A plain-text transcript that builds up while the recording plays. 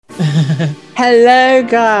Hello,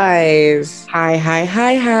 guys. Hi, hi,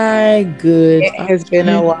 hi, hi. Good. It has been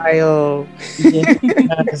a while. Yes,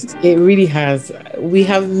 it has. It really has. We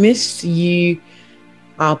have missed you,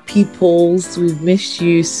 our peoples. We've missed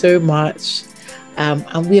you so much.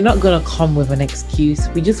 And we're not going to come with an excuse.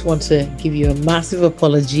 We just want to give you a massive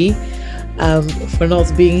apology for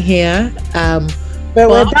not being here. But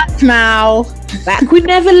we're back now. Back. We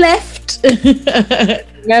never left.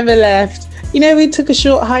 Never left. You know, we took a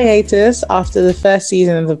short hiatus after the first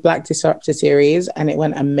season of the Black Disruptor series, and it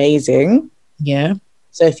went amazing. Yeah.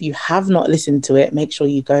 So if you have not listened to it, make sure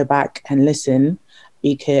you go back and listen,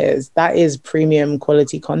 because that is premium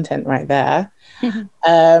quality content right there.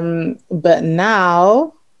 But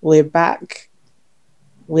now we're back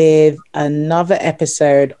with another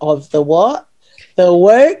episode of the what? The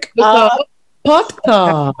Woke Up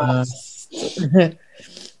Podcast.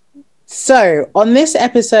 So on this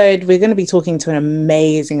episode, we're going to be talking to an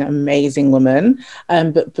amazing, amazing woman.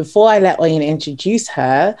 But before I let Oyin introduce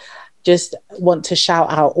her, just want to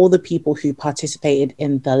shout out all the people who participated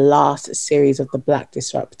in the last series of the Black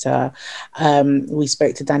Disruptor. We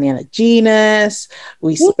spoke to Daniela Genus.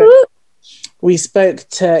 We spoke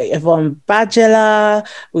to Yvonne Badgela.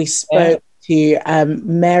 We spoke to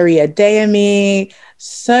Mary Adeyemi.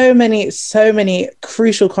 So many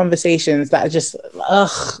crucial conversations that are just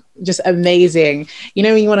amazing. You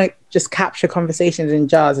know, when you want to just capture conversations in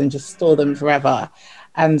jars and just store them forever.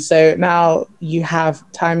 And so now you have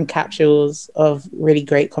time capsules of really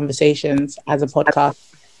great conversations as a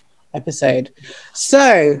podcast episode.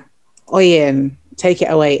 So, Oyin, take it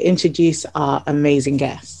away. Introduce our amazing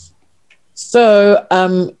guests. So,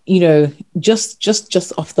 you know, just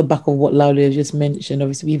off the back of what Laulu just mentioned,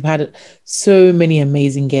 obviously we've had so many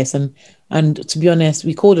amazing guests, and to be honest,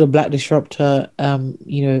 we called it a Black Disruptor,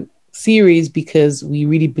 series because we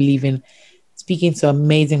really believe in speaking to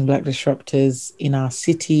amazing Black disruptors in our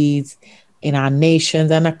cities, in our nations,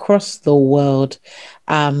 and across the world.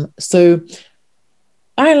 So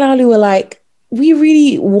I and Laulu were like, we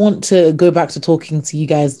really want to go back to talking to you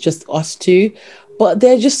guys, just us two. But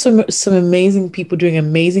there are just some amazing people doing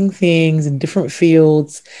amazing things in different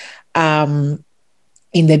fields, in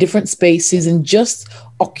their different spaces, and just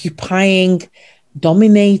occupying,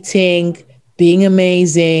 dominating, being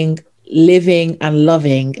amazing, living and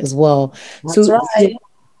loving as well. That's right.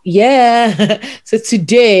 Yeah. So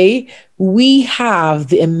today we have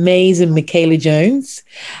the amazing Michaela Jones.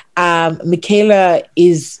 Michaela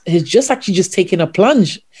has just taken a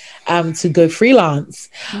plunge to go freelance.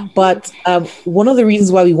 But one of the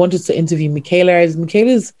reasons why we wanted to interview Michaela's,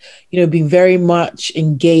 been very much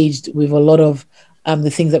engaged with a lot of the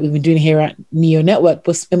things that we've been doing here at Neo Network,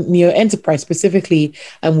 but Neo Enterprise specifically,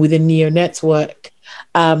 within Neo Network.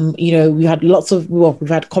 We've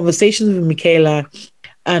had conversations with Michaela,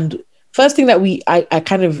 and first thing that I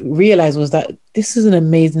kind of realized was that this is an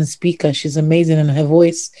amazing speaker. She's amazing, and her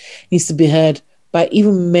voice needs to be heard by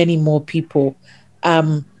even many more people.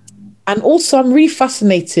 And also, I'm really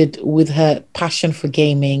fascinated with her passion for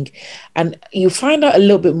gaming. And you'll find out a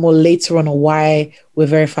little bit more later on why we're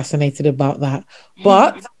very fascinated about that.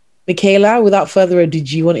 But Michaela, without further ado,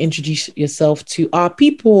 do you want to introduce yourself to our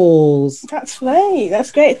peoples? That's great.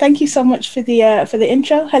 That's great. Thank you so much for the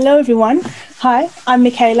intro. Hello, everyone. Hi, I'm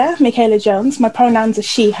Michaela Jones. My pronouns are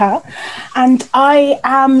she, her, and I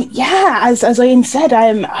am, as Oyin said,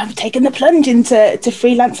 I've taken the plunge into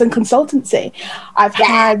freelance and consultancy. I've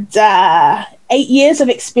had 8 years of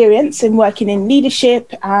experience in working in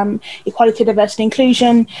leadership, equality, diversity,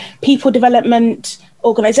 inclusion, people development,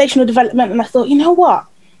 organizational development, and I thought, you know what?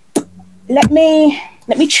 Let me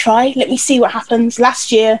try. Let me see what happens.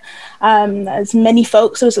 Last year, as many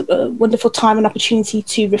folks, it was a wonderful time and opportunity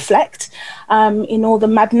to reflect. In all the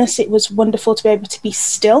madness, it was wonderful to be able to be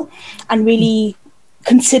still and really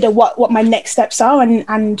consider what my next steps are.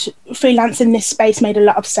 And freelance in this space made a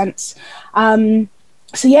lot of sense. I'm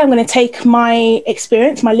going to take my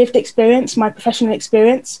experience, my lived experience, my professional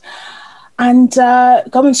experience, and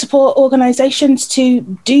go and support organizations to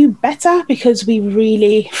do better, because we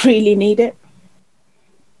really, really need it.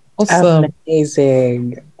 Awesome.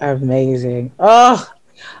 Amazing. Oh,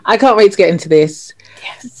 I can't wait to get into this.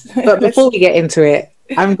 Yes. But before we get into it,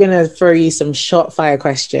 I'm going to throw you some short fire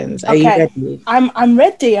questions. Are you ready? I'm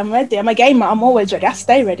ready. I'm a gamer. I'm always ready. I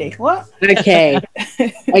stay ready. What? Okay.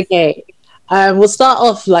 We'll start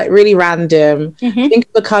off like really random. Think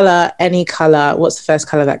of a color, any color. What's the first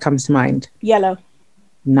color that comes to mind? Yellow.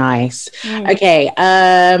 Nice. Okay.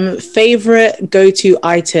 Favorite go-to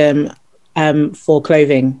item for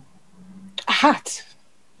clothing? A hat.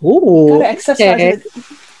 Ooh. Gotta exercise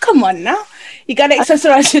with. Come on now. You got to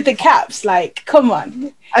accessorize with the caps. Like, come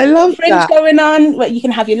on. I love Fringe that. going on. Well, you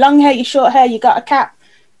can have your long hair, your short hair. You got a cap,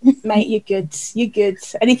 mate. You're good. You're good.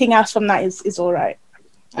 Anything else from that is all right.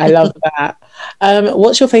 I love that.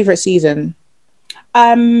 What's your favorite season?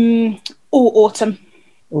 Autumn.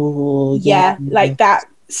 Oh, Yeah, like that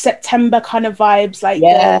September kind of vibes, like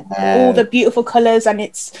all the beautiful colors, and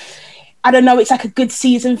it's, I don't know, it's like a good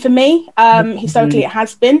season for me. Historically, it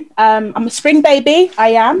has been. I'm a spring baby, I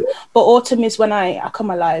am, but autumn is when I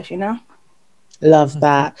come alive, you know. Love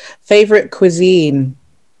that. Favorite cuisine?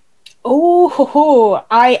 Oh,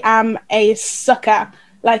 I am a sucker,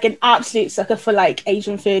 like an absolute sucker for like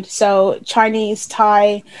Asian food. So Chinese,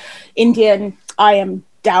 Thai, Indian, I am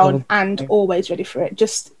down and always ready for it.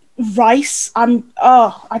 Just rice. I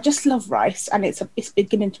just love rice, and it's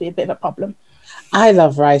beginning to be a bit of a problem. I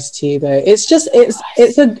love rice too, though.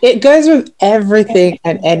 It goes with everything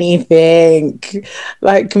and anything.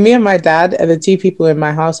 Like me and my dad are the two people in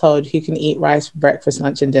my household who can eat rice for breakfast,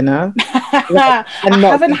 lunch, and dinner. I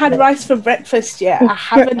haven't had rice for breakfast yet. I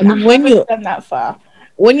haven't done that far.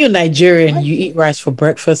 When you're Nigerian, you eat rice for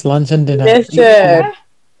breakfast, lunch, and dinner. Listen,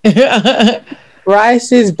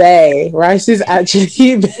 rice is bae. Rice is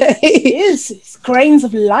actually bae. It is. It's grains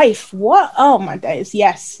of life. What? Oh my days.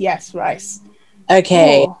 Yes, rice.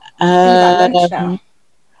 Okay.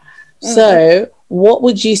 So what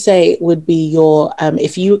would you say would be your,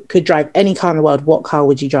 if you could drive any car in the world, what car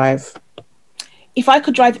would you drive? If I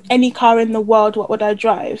could drive any car in the world, what would I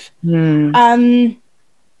drive? So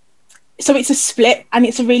it's a split, and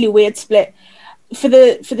it's a really weird split for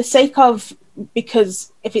the sake of,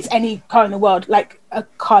 because if it's any car in the world, like a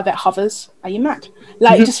car that hovers, are you mad?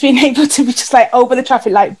 Like just being able to be just like over the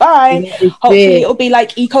traffic light, bye. Hopefully it'll be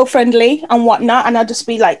like eco-friendly and whatnot, and I'll just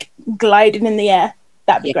be like gliding in the air.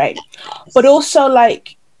 That'd be great. But also,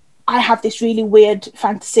 like, I have this really weird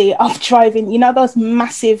fantasy of driving, you know, those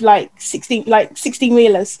massive like 16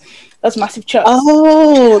 wheelers, those massive trucks.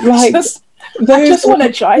 Oh, like I just want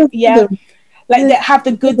to drive, like they have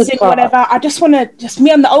the goods in, whatever. I just want to, just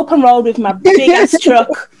me on the open road with my big ass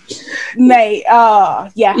truck, mate.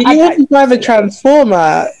 You have to drive a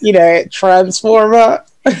transformer, transformer.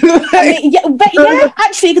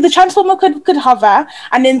 Actually, the transformer could hover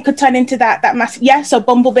and then could turn into that massive. Yeah, so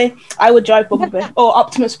Bumblebee, I would drive Bumblebee or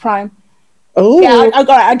Optimus Prime. Oh, yeah, I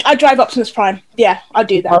got it. I drive Optimus Prime. Yeah, I'll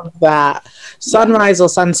do that. Love that. Sunrise or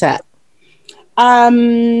sunset?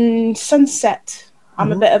 Sunset.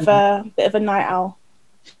 I'm a bit of a night owl.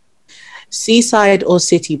 Seaside or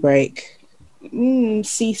city break?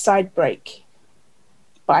 Seaside break.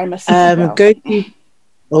 But I'm a city girl. Go to.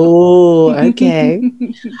 Oh, okay.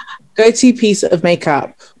 Go-to piece of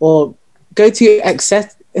makeup or go-to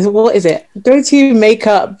access. What is it? Go-to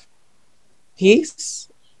makeup piece.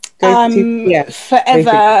 Forever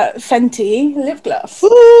Fenty lip gloss.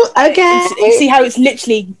 Ooh, okay. You see how it's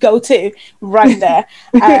literally go-to right there.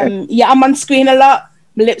 I'm on screen a lot.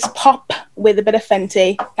 My lips pop with a bit of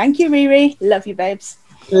Fenty. Thank you, Riri. Love you, babes.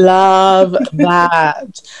 Love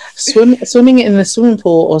that. Swimming in the swimming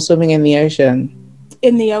pool or swimming in the ocean?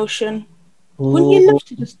 In the ocean. Ooh. Wouldn't you love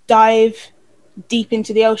to just dive deep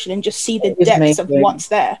into the ocean and just see the depths of what's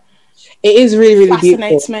there? It is really, really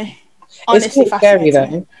fascinates beautiful. Me. Honestly, it's scary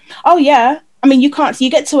though. Oh yeah. I mean, you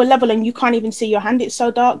get to a level and you can't even see your hand. It's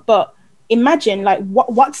so dark. But imagine like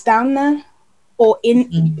what's down there, or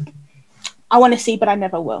in. I want to see, but I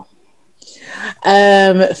never will.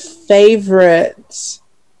 Favorite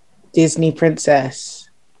Disney princess?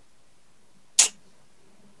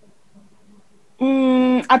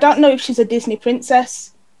 I don't know if she's a Disney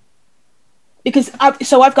princess, because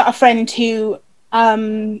I've got a friend who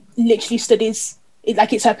literally studies,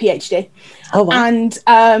 like it's her PhD. Oh, wow. And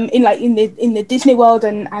in the Disney world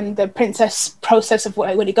and the princess process of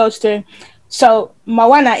what it goes through. So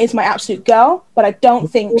Moana is my absolute girl, but I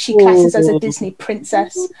don't think she classes as a Disney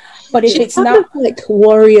princess. But if it's not like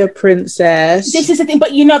warrior princess, this is the thing.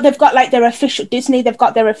 But they've got like their official Disney. They've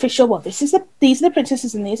got their official. Well, these are the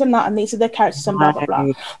princesses and these are not, and these are the characters and blah blah blah.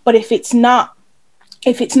 But if it's not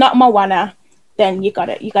Moana, then you got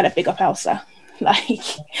to big up Elsa.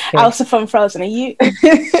 Like Elsa from Frozen. Are you?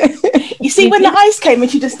 You see when the ice came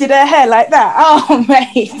and she just did her hair like that. Oh,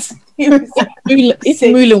 mate. If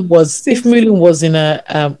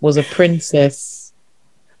Mulan was a princess,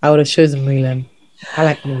 I would have chosen Mulan. I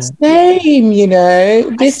like Mulan. Same,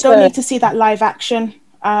 I still need to see that live action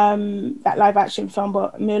film,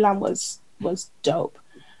 but Mulan was dope.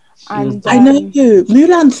 And I know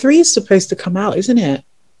Mulan 3 is supposed to come out, isn't it?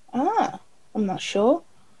 I'm not sure.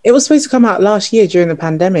 It was supposed to come out last year during the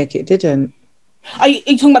pandemic. It didn't. Are you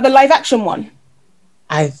talking about the live action one?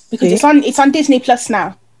 Because it's on Disney Plus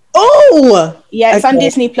now. Oh, yeah, it's on okay.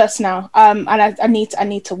 Disney Plus now. And I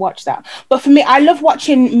need to watch that. But for me, I love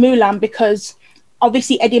watching Mulan because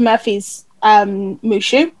obviously Eddie Murphy's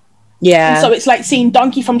Mushu. And Yeah, so it's like seeing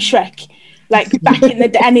Donkey from Shrek, like back in the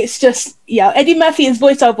day. And it's just, yeah, Eddie Murphy's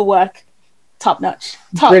voiceover work, top notch.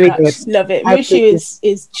 Top really good. notch. Love it. I Mushu agree.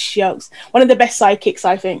 is jokes. One of the best sidekicks,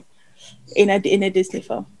 I think, in a Disney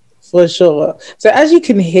film. For sure. So as you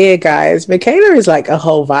can hear, guys, Michaela is like a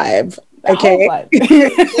whole vibe. The whole Okay.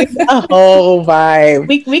 vibe. A whole vibe.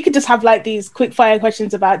 We could just have like these quick fire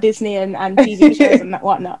questions about Disney and TV shows and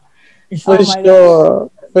whatnot. For Oh my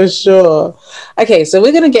sure. For sure. Okay, so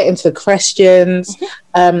we're going to get into questions.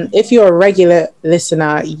 If you're a regular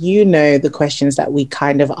listener, you know the questions that we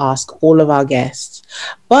kind of ask all of our guests.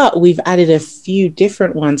 But we've added a few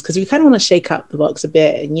different ones because we kind of want to shake up the box a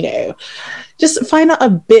bit and, you know, just find out a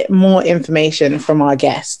bit more information from our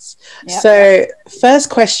guests. Yep. So first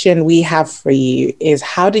question we have for you is,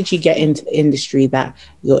 how did you get into the industry that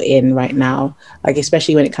you're in right now? Like,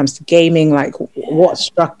 especially when it comes to gaming, like what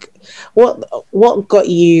got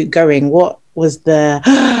you going? What was the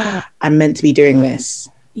I'm meant to be doing this?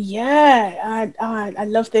 Yeah, I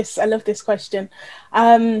love this. I love this question.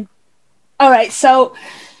 All right, so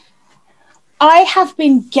I have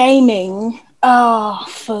been gaming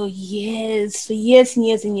for years and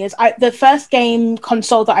years and years. The first game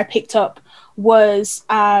console that I picked up was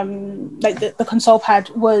like the console pad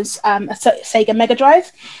was a Sega Mega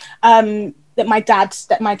Drive that my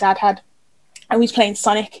dad had. I was playing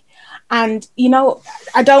Sonic. And you know,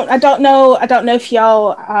 I don't know if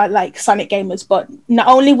y'all are like Sonic gamers, but not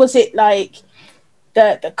only was it like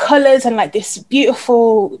the colors and like this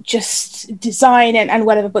beautiful just design and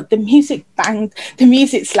whatever, but the music banged, the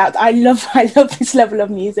music slapped. I love this level of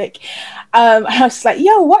music. And I was like,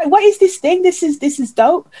 yo, what is this thing? This is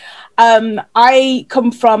dope. I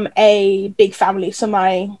come from a big family, so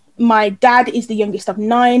my dad is the youngest of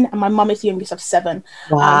 9 and my mum is the youngest of 7.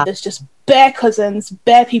 Wow. There's just bare cousins,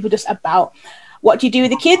 bare people just about. What do you do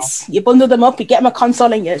with the kids? You bundle them up, you get them a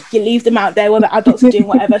console and you leave them out there while the adults are doing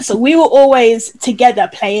whatever. So we were always together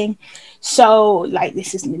playing. So like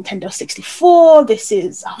this is Nintendo 64, this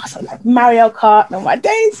is so like Mario Kart on my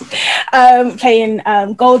days. Playing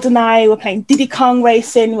GoldenEye, we're playing Diddy Kong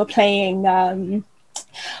Racing, we're playing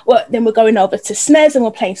well, then we're going over to SNES and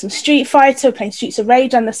we're playing some Street Fighter, we're playing Streets of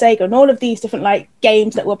Rage on the Sega, and all of these different like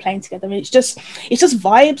games that we're playing together. And it's just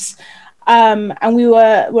vibes. And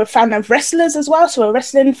we're a fan of wrestlers as well, so we're a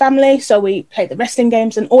wrestling family. So we play the wrestling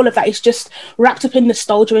games, and all of that is just wrapped up in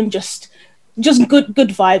nostalgia and just good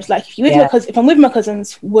vibes. Like if I'm with my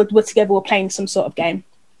cousins, we're together, we're playing some sort of game.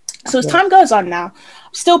 So as time goes on now,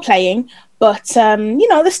 I'm still playing, but you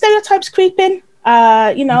know, the stereotypes creeping.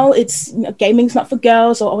 You know, it's gaming's not for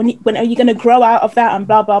girls, or when are you going to grow out of that, and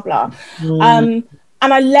blah blah blah. And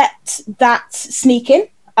I let that sneak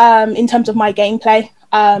in terms of my gameplay.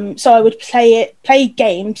 So I would play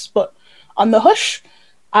games, but on the hush.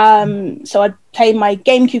 So I'd play my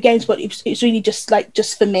GameCube games, but it's really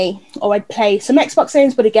just for me. Or I'd play some Xbox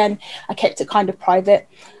games, but again, I kept it kind of private.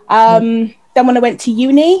 Then when I went to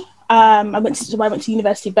uni, I went to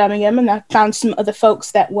University of Birmingham, and I found some other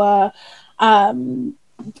folks that were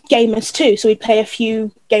gamers too. So we'd play a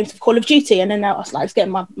few games of Call of Duty, and then I was like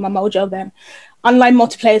getting my mojo then. Online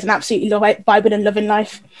multiplayer is an absolutely vibing and loving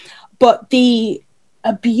life. But the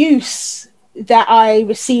abuse that I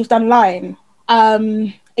received online,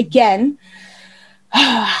 again,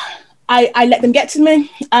 I let them get to me.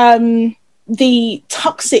 The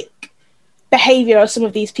toxic behavior of some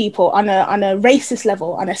of these people on a racist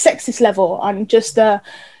level, on a sexist level, on just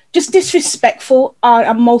disrespectful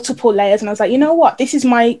on multiple layers. And I was like, you know what, this is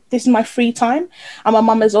my free time, and my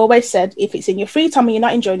mum has always said, if it's in your free time and you're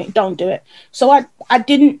not enjoying it, don't do it. So I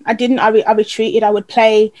retreated. I would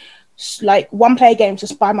play like one player games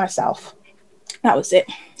just by myself. That was it.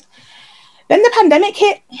 Then the pandemic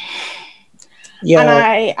hit. And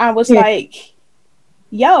I was like,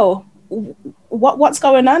 yo, what's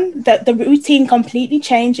going on? The routine completely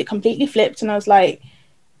changed. It completely flipped. And I was like,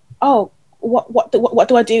 oh, what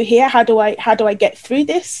do I do here? How do I get through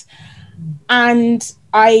this? And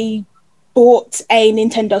I bought a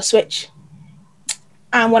Nintendo Switch.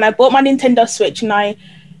 And when I bought my Nintendo Switch,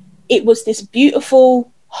 it was this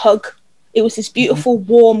beautiful hug. It was this beautiful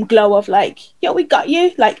warm glow of like, yo, we got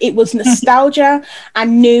you. Like, it was nostalgia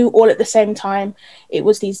and new all at the same time. It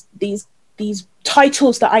was these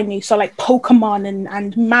titles that I knew, so like Pokemon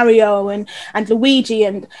and Mario and Luigi,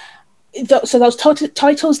 and so those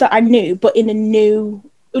titles that I knew, but in a new,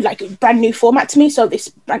 like brand new format to me. So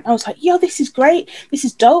I was like, yo, this is great, this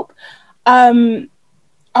is dope. I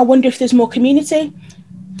wonder if there's more community.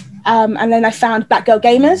 And then I found Black Girl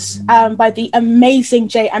Gamers by the amazing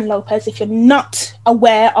Jay Ann Lopez. If you're not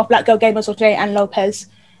aware of Black Girl Gamers or Jay Ann Lopez,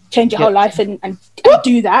 change your whole life and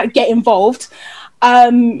do that, get involved.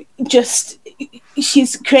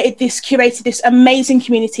 She's curated this amazing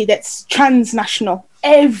community that's transnational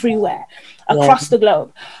everywhere across the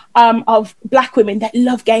globe, of Black women that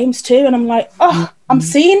love games too. And I'm like, oh, I'm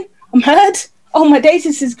seen, I'm heard. Oh my days,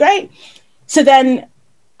 this is great. So then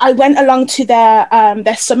I went along to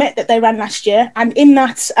their summit that they ran last year, and in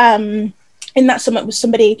that summit was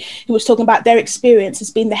somebody who was talking about their experience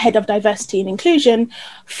as being the head of diversity and inclusion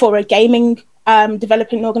for a gaming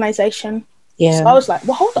developing organization. Yeah. So I was like,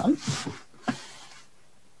 well, hold on.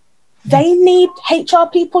 They need HR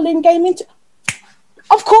people in gaming.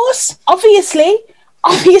 Of course, obviously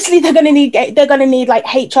they're going to need like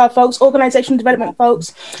HR folks, organizational development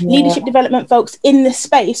folks, leadership development folks in this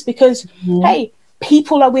space, because hey,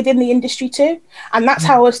 people are within the industry too. And that's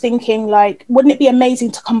how I was thinking, like, wouldn't it be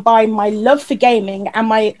amazing to combine my love for gaming and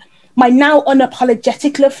my now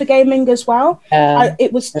unapologetic love for gaming as well.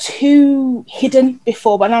 It was too hidden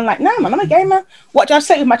before, but I'm like, no man, I'm a gamer. What do I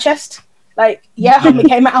say with my chest? Like, yeah, I'm a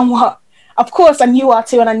gamer. And what? Of course, and you are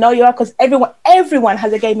too, and I know you are, because everyone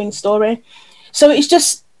has a gaming story. So it's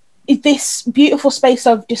just this beautiful space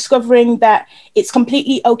of discovering that it's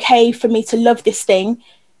completely okay for me to love this thing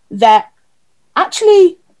that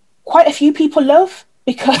actually quite a few people love,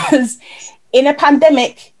 because in a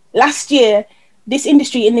pandemic last year, this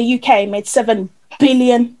industry in the UK made 7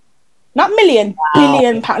 billion, not million,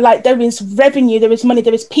 billion pounds. Like, there is revenue, there is money,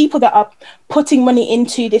 there is people that are putting money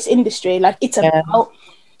into this industry. Like, it's about,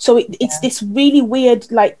 so it's this really weird,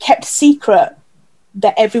 like, kept secret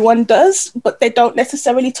that everyone does, but they don't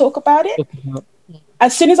necessarily talk about it.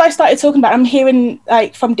 As soon as I started talking about it, I'm hearing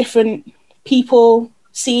like from different people,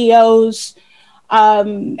 CEOs,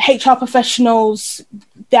 HR professionals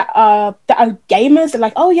that are gamers. They're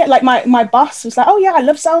like, oh yeah, like my boss was like, oh yeah, I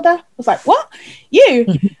love Zelda. I was like, what? You?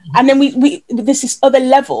 And then we there's this other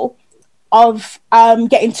level of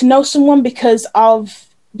getting to know someone because of,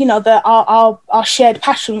 you know, our shared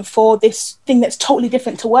passion for this thing that's totally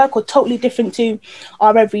different to work or totally different to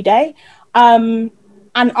our everyday. And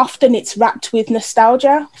often it's wrapped with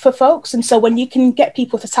nostalgia for folks. And so when you can get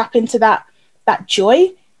people to tap into that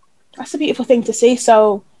joy, that's a beautiful thing to see.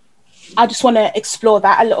 So I just want to explore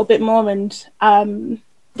that a little bit more. And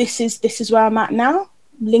this is where I'm at now,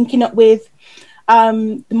 linking up with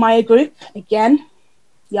the Maya group. Again,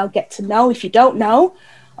 y'all get to know, if you don't know,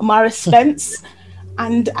 Amara Spence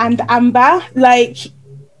and Amber. Like,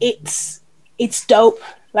 it's dope.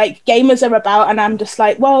 Like, gamers are about, and I'm just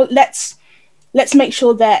like, well, let's make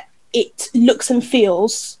sure that it looks and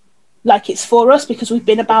feels like it's for us, because we've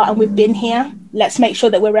been about and we've been here. Let's make sure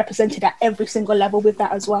that we're represented at every single level with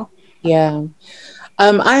that as well. Yeah.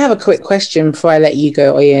 I have a quick question before I let you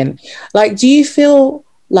go, Oyin. Like, do you feel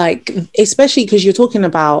like, especially because you're talking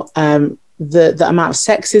about the amount of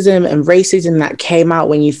sexism and racism that came out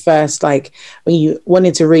when you first, like, when you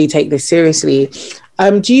wanted to really take this seriously,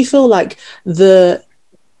 do you feel like the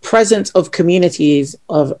presence of communities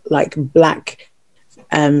of like Black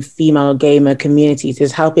female gamer communities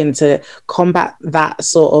is helping to combat that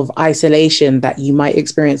sort of isolation that you might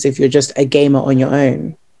experience if you're just a gamer on your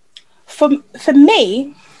own? For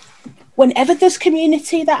me, whenever there's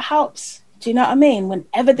community, that helps. Do you know what I mean?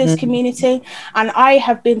 Whenever there's community, and I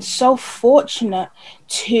have been so fortunate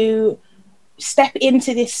to step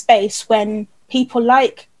into this space when people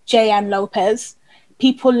like Jay Ann Lopez,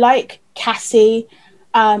 people like Cassie,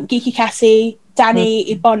 Geeky Cassie,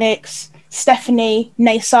 Danny, Ebonics, Stephanie,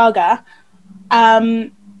 Nay Saga,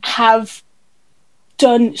 have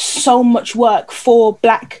done so much work for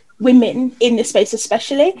Black women in this space,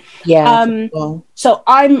 especially. So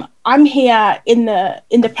I'm here in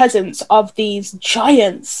the presence of these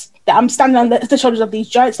giants, that I'm standing on the shoulders of these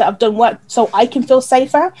giants that have done work so I can feel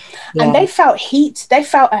safer. And they felt heat. They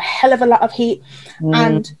felt a hell of a lot of heat.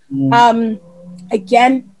 And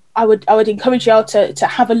again, I would encourage y'all to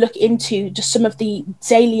have a look into just some of the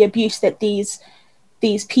daily abuse that these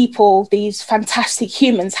people, these fantastic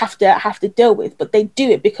humans have to deal with. But they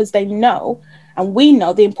do it because they know, and we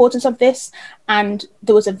know, the importance of this. And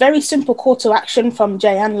there was a very simple call to action from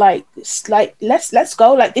Jay Ann, like let's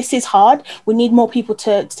go. Like, this is hard. We need more people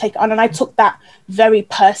to take it on. And I took that very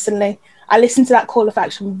personally. I listened to that call of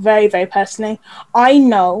action very, very personally. I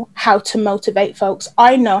know how to motivate folks.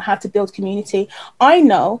 I know how to build community. I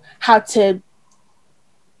know how to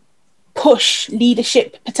push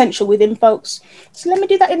leadership potential within folks. So let me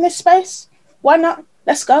do that in this space. Why not?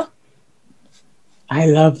 Let's go. I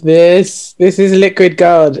love this. This is liquid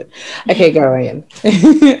gold. Okay, go Ryan.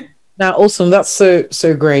 Now, awesome. That's so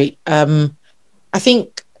great. I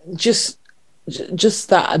think just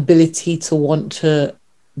that ability to want to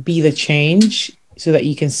be the change so that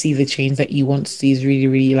you can see the change that you want to see is really,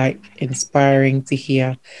 really like inspiring to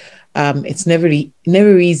hear. It's never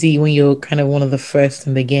easy when you're kind of one of the first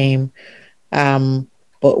in the game.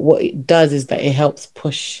 But what it does is that it helps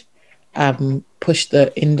push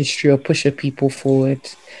the industry or push the people forward.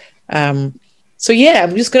 So yeah,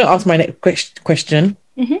 I'm just going to ask my next question.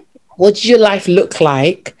 Mm-hmm. What did your life look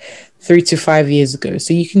like 3 to 5 years ago?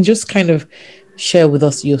 So you can just kind of share with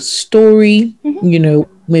us your story, Mm-hmm.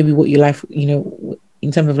 Maybe what your life,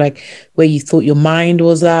 in terms of like where you thought your mind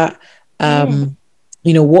was at.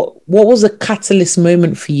 What was a catalyst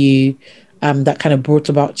moment for you that kind of brought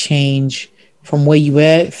about change from where you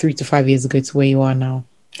were 3 to 5 years ago to where you are now?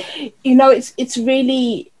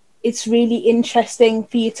 It's really interesting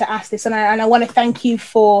for you to ask this, and I want to thank you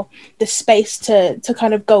for the space to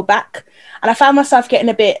kind of go back. And I found myself getting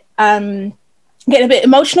a bit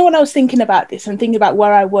emotional when I was thinking about this and thinking about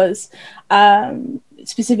where I was,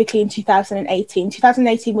 specifically in 2018.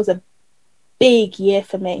 2018 was a big year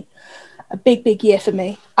for me, a big year for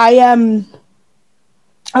me. I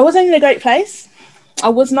wasn't in a great place. I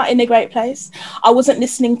was not in a great place. I wasn't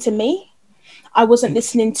listening to me. I wasn't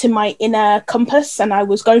listening to my inner compass, and I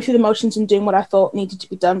was going through the motions and doing what I thought needed to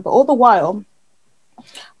be done. But all the while,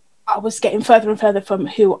 I was getting further and further from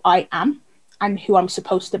who I am and who I'm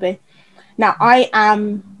supposed to be. Now, I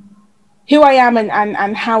am who I am,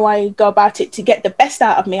 and how I go about it to get the best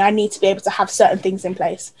out of me. I need to be able to have certain things in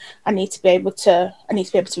place. I need to be able to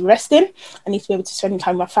rest in. I need to be able to spend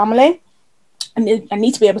time with my family. I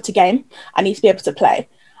need to be able to game. I need to be able to play.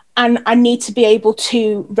 And I need to be able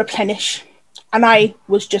to replenish. And I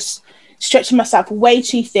was just stretching myself way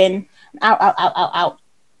too thin, out.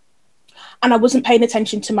 And I wasn't paying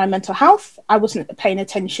attention to my mental health. I wasn't paying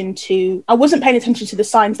attention to the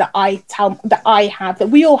signs that that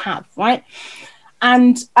we all have, right?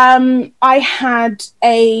 And I had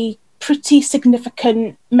a pretty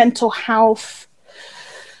significant mental health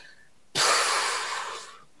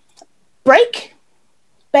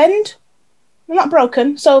bend, not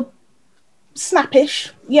broken, so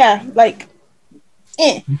snappish, yeah, like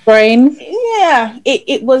brain. Yeah,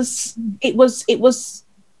 it was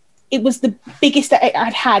the biggest that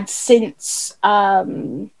I'd had since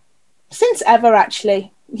ever,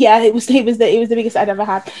 actually. Yeah, it was the biggest I'd ever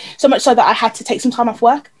had. So much so that I had to take some time off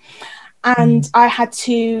work, and I had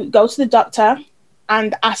to go to the doctor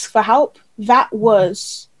and ask for help. That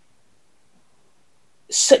was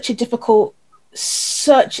such a difficult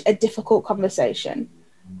conversation.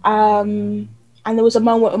 And there was a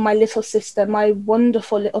moment when my little sister, my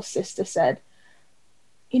wonderful little sister, said,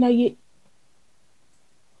 maybe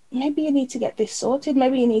you need to get this sorted.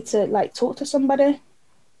 Maybe you need to talk to somebody.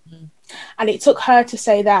 And it took her to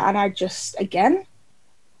say that, and it just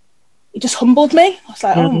humbled me. I was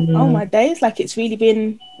like, oh my days, it's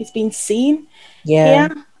been seen. Yeah.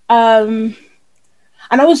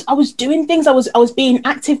 And I was doing things. I was being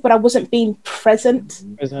active, but I wasn't being present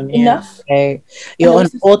enough. Okay. You're on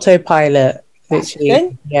autopilot.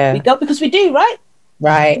 Literally. Yeah. We go because we do, right?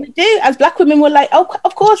 Right. We do. As Black women, we're like, oh,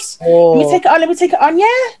 of course. Let me take it on. Yeah.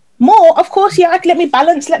 More, of course. Yeah. Let me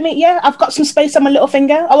balance. I've got some space on my little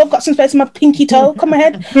finger. Oh, I've got some space on my pinky toe. Come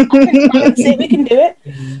ahead. I can balance it. We can do it.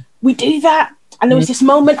 We do that. And there was this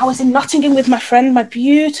moment. I was in Nottingham with my friend, my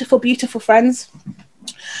beautiful, beautiful friends.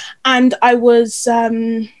 And I was,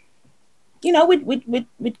 we'd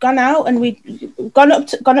gone out and we'd gone up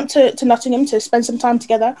to Nottingham to spend some time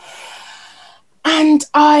together. And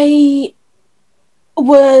I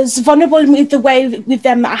was vulnerable with the way with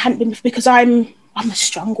them that I hadn't been, because I'm a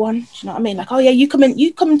strong one. Do you know what I mean? Like, oh yeah, you come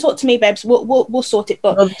and talk to me, babes. We'll sort it.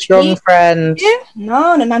 But I'm a strong friend. Yeah,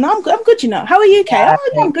 no. I'm good. How are you, Kay? Yeah,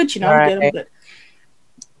 I'm good. I'm good.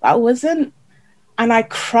 I wasn't, and I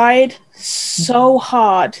cried so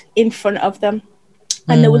hard in front of them.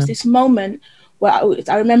 And there was this moment where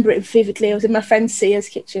I remember it vividly. I was in my friend Sia's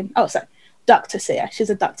kitchen. Oh, sorry. Dr. Sia. She's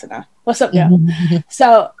a doctor now. What's up, girl?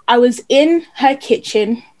 So I was in her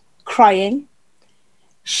kitchen crying.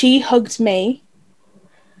 She hugged me.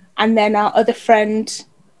 And then our other friend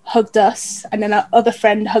hugged us. And then our other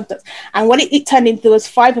friend hugged us. And what it turned into, there was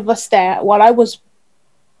 5 of us there while I was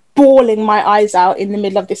bawling my eyes out in the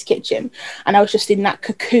middle of this kitchen. And I was just in that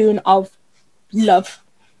cocoon of love.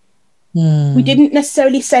 We didn't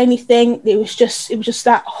necessarily say anything. It was just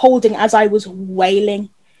that holding as I was wailing.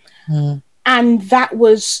 And that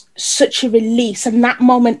was such a release. And that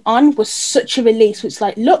moment on was such a release. It's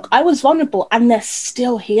like, look, I was vulnerable and they're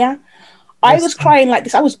still here. I was crying like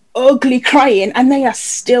this. I was ugly crying and they are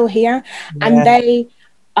still here. Yeah. And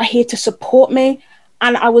are here to support me.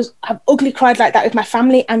 And I've ugly cried like that with my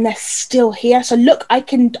family, and they're still here. So look, I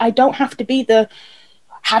don't have to be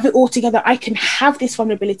have it all together. I can have this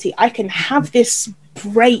vulnerability. I can have this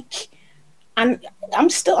break, and I'm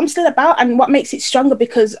still about. And what makes it stronger,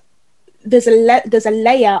 because there's a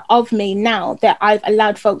layer of me now that I've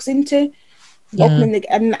allowed folks into, opening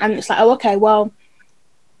and it's like, oh, okay, well,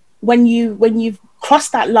 when you've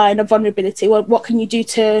crossed that line of vulnerability, well, what can you do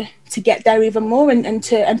to get there even more and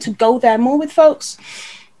to go there more with folks?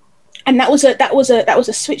 And that was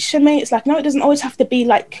a switch for me. It's like, no, it doesn't always have to be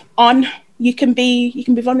like on. You can be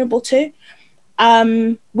vulnerable too,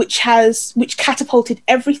 which catapulted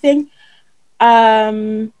everything.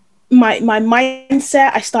 My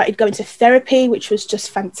mindset, I started going to therapy, which was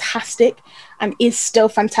just fantastic and is still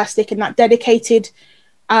fantastic. And that dedicated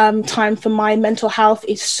time for my mental health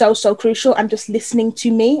is so crucial. And just listening to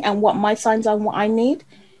me and what my signs are and what I need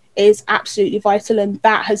is absolutely vital. And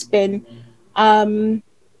that has been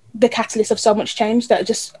the catalyst of so much change, that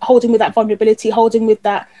just holding with that vulnerability, holding with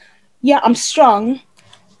that, yeah, I'm strong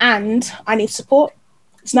and I need support.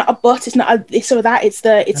 It's not a but, it's not a this or that, it's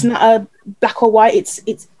not a black or white,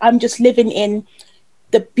 it's I'm just living in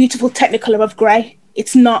the beautiful technicolor of grey.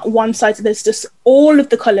 It's not one sided, there's just all of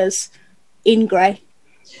the colours in grey.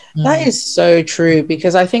 That is so true,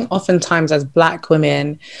 because I think oftentimes as Black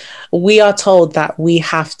women, we are told that we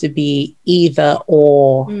have to be either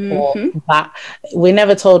or that. We're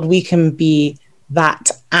never told we can be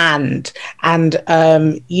that and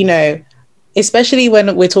you know, especially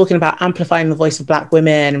when we're talking about amplifying the voice of Black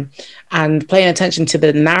women and paying attention to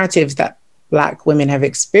the narratives that Black women have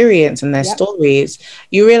experienced and their stories,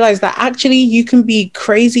 you realize that actually you can be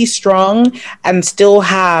crazy strong and still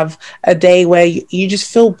have a day where you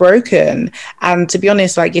just feel broken. And to be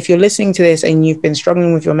honest, like, if you're listening to this and you've been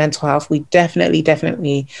struggling with your mental health, we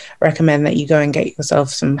definitely recommend that you go and get yourself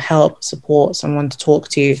some help, support, someone to talk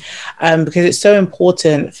to, because it's so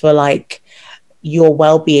important for like your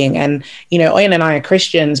well-being. And you know, Oyin and I are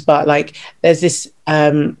Christians, but like there's this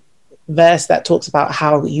verse that talks about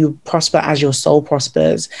how you prosper as your soul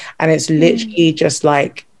prospers, and it's literally just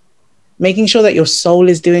like making sure that your soul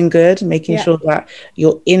is doing good, making sure that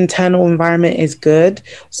your internal environment is good,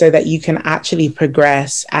 so that you can actually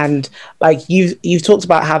progress. And like you've talked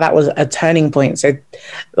about how that was a turning point, so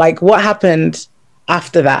like what happened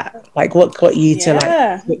after that? Like what got you to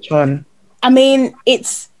like switch on? I mean,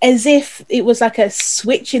 it's as if it was like a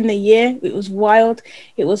switch in the year. It was wild,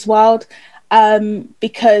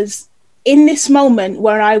 because in this moment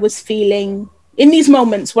where I was feeling,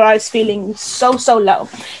 so low,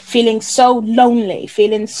 feeling so lonely,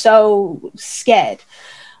 feeling so scared,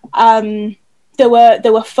 there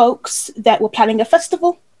were folks that were planning a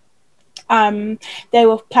festival. They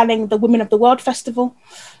were planning the Women of the World Festival,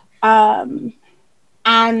 and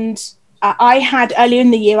I had, earlier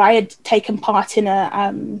in the year, I had taken part in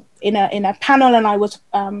a panel, and I was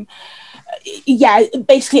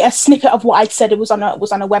basically a snippet of what I'd said. It was on a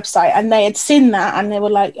website, and they had seen that, and they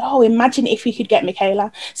were like, oh, imagine if we could get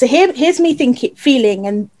Michaela. So here's me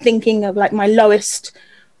thinking of like my lowest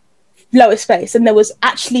space, and there was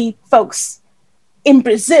actually folks in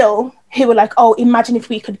Brazil who were like, oh, imagine if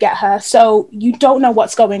we could get her. So you don't know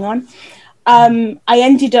what's going on. I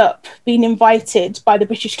ended up being invited by the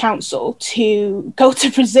British Council to go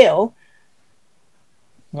to Brazil.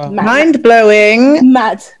 Wow. Mind-blowing.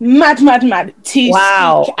 Mad to speak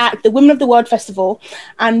at the Women of the World Festival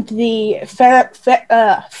and the Feira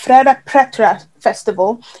Preta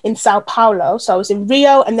Festival in Sao Paulo. So I was in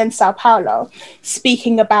Rio and then Sao Paulo,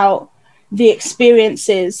 speaking about the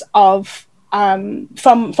experiences of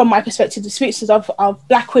from my perspective, the experiences of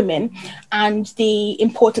Black women and the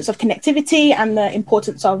importance of connectivity and the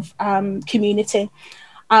importance of community.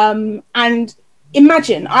 And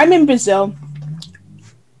imagine I'm in Brazil.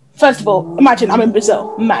 First of all, imagine I'm in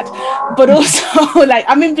Brazil, mad. But also, like,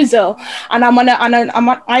 I'm in Brazil and I'm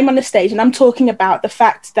on a stage and I'm talking about the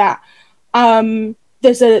fact that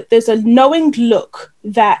there's a knowing look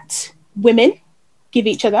that women give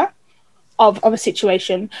each other of a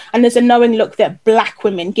situation, and there's a knowing look that Black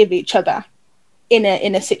women give each other in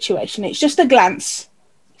a situation. It's just a glance.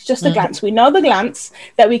 It's just a glance. We know the glance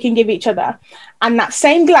that we can give each other, and that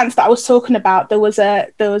same glance that I was talking about, there was a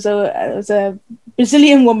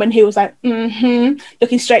Brazilian woman who was like,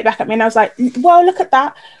 looking straight back at me, and I was like, well, look at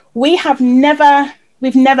that. We've never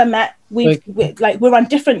met. We're in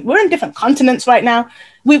different continents right now.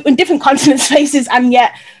 We're in different continent spaces, and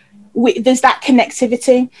yet there's that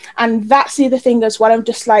connectivity. And that's the other thing as well. I'm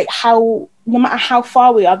just like, how no matter how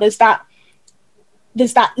far we are, there's that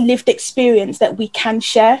lived experience that we can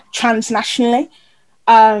share transnationally,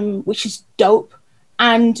 which is dope.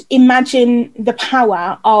 and imagine the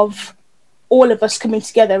power of all of us coming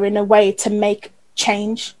together in a way to make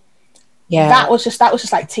change. Yeah. That was just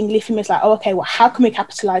like tingly for me. It's like, oh, okay, well, how can we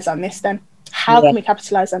capitalize on this then? How can we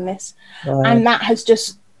capitalize on this? Right. And that has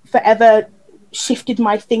just forever shifted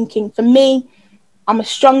my thinking. For me, I'm a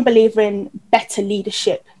strong believer in better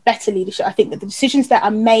leadership. I think that the decisions that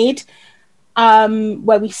are made,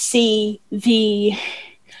 where we see the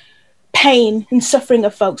pain and suffering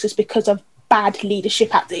of folks, is because of bad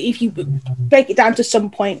leadership. If you break it down to some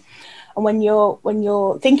point, and when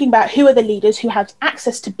you're thinking about who are the leaders who have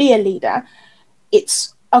access to be a leader,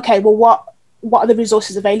 it's okay, well, what are the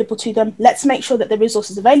resources available to them? Let's make sure that the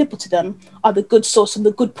resources available to them are the good source and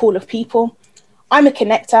the good pool of people. I'm a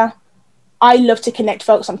connector. I love to connect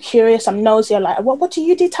folks. I'm curious. I'm nosy. I'm like, what do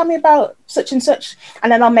you do? Tell me about such and such.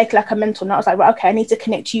 And then I'll make like a mental note. I was like, right, okay, I need to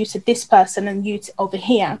connect you to this person and you to over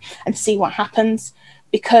here and see what happens.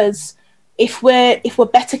 Because if we're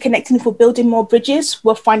better connecting, if we're building more bridges,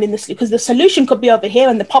 we're finding this, because the solution could be over here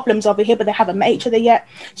and the problem's over here, but they haven't met each other yet.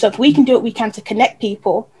 So if we can do what we can to connect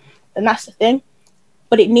people, then that's the thing.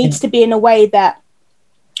 But it needs to be in a way that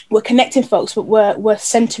we're connecting folks, but we're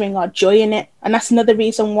centering our joy in it. And that's another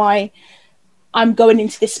reason why I'm going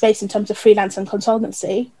into this space in terms of freelance and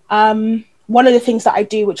consultancy. One of the things that I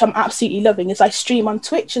do, which I'm absolutely loving, is I stream on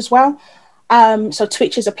Twitch as well. So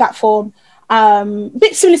Twitch is a platform, a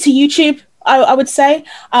bit similar to YouTube, I would say,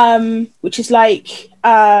 which is like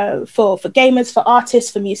for gamers, for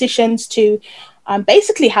artists, for musicians to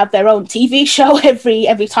basically have their own TV show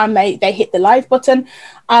every time they hit the live button.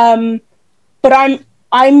 But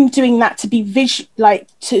I'm doing that to be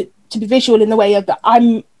to be visual in the way of that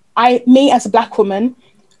me as a Black woman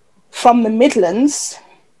from the Midlands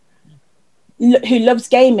who loves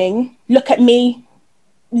gaming, look at me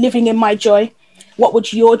living in my joy. What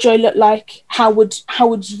would your joy look like? How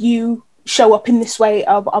would you show up in this way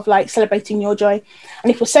of like celebrating your joy?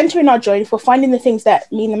 And if we're centering our joy, if we're finding the things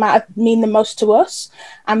that mean the most to us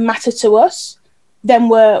and matter to us, then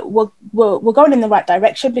we're going in the right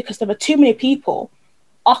direction, because there are too many people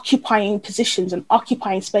occupying positions and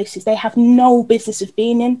occupying spaces they have no business of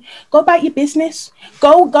being in. Go about your business.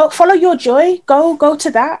 Go follow your joy. Go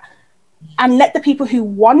to that, and let the people who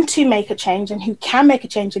want to make a change and who can make a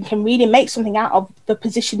change and can really make something out of the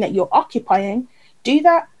position that you're occupying do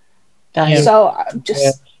that. So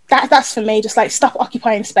just that's for me. Just like stop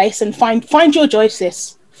occupying space and find your joy,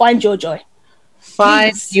 sis. Find your joy.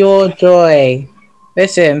 Find your joy.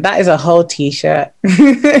 Listen, that is a whole t-shirt.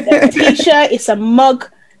 A t-shirt, it's a mug,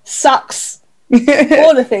 socks,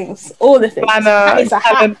 all the things. Banner, it's a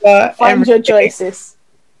hat. Find your joy, sis.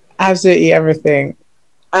 Absolutely everything.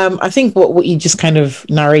 I think what you just kind of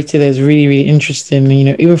narrated is really, really interesting. You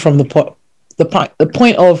know, even from the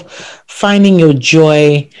point of finding your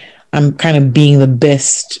joy and kind of being the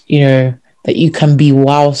best, you know, that you can be,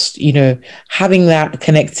 whilst, you know, having that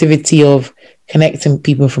connectivity of connecting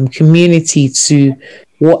people from community to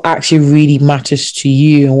what actually really matters to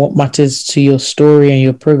you and what matters to your story and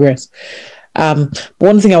your progress.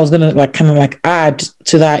 One thing I was gonna add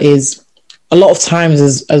to that is, a lot of times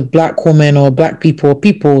as Black women or Black people or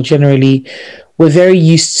people generally, we're very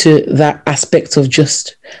used to that aspect of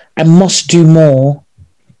just, I must do more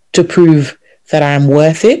to prove that I'm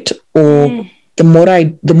worth it, or the more I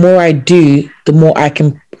do, the more I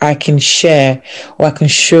can share, or I can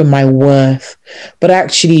show my worth. But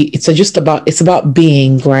actually it's about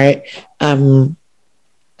being, right? You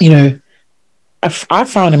know, I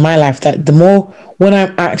found in my life that the more when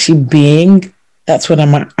I'm actually being, that's when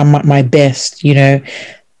I'm at my best, you know.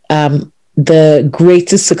 The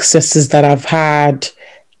greatest successes that I've had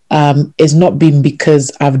is not been because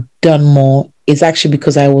I've done more. It's actually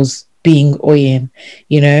because I was being Oyin,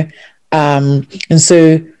 you know. And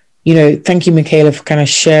so, you know, thank you, Michaela, for kind of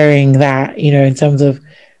sharing that, you know, in terms of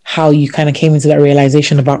how you kind of came into that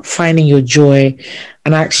realization about finding your joy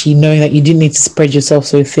and actually knowing that you didn't need to spread yourself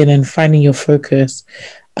so thin, and finding your focus.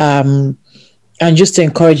 And just to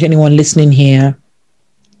encourage anyone listening here,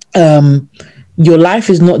 your life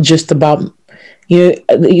is not just about, you know,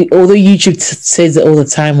 although YouTube says it all the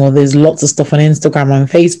time, or there's lots of stuff on Instagram and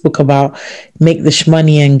Facebook about make the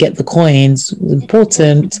money and get the coins,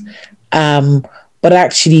 important. But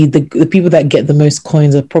actually the people that get the most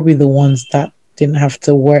coins are probably the ones that didn't have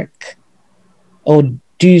to work or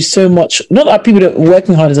do so much. Not that people that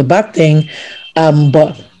working hard is a bad thing,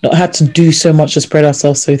 but not had to do so much to spread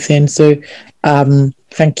ourselves so thin. So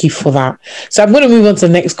thank you for that. So I'm going to move on to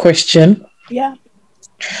the next question. Yeah.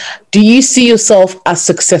 Do you see yourself as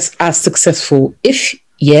successful? If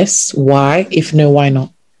yes, why? If no, why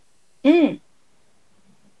not?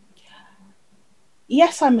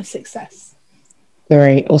 Yes, I'm a success.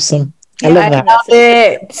 Very awesome. I Yeah, love I that.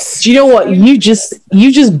 think that's It. Do you know what you just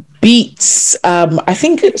beat? I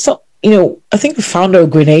think so. I think the founder of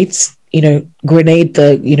Grenades. Grenade,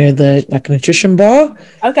 the like nutrition bar.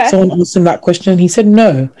 okay. Someone asked him that question. He said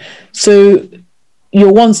no. So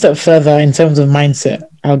you're one step further in terms of mindset,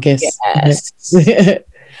 I guess. Yes.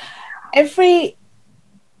 Every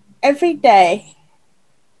day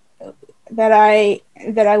that I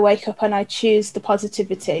wake up and I choose the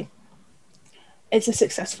positivity, it's a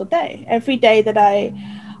successful day. Every day that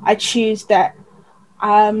I choose that,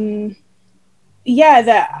 that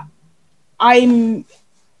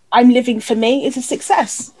I'm living for me is a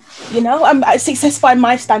success. I'm a success by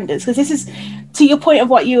my standards, because this is to your point of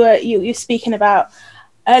what you're speaking about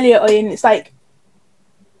earlier, Oyin. It's like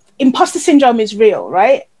imposter syndrome is real,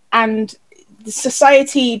 right? And the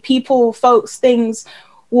society, people, folks, things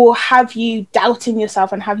will have you doubting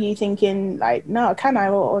yourself and have you thinking like, no, can I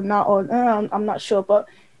or not, or no, I'm not sure. But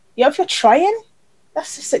if you're trying,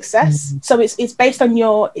 that's a success. So it's based on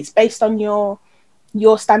your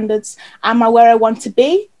standards. Am I where I want to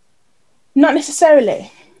be? Not necessarily.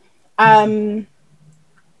 Am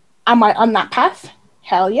I on that path?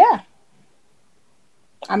 Hell yeah.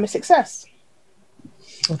 I'm a success.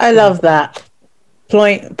 I love that.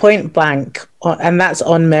 Point blank. And that's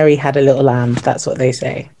on Mary Had a Little Lamb. That's what they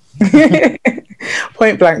say.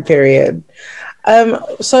 Point blank, period.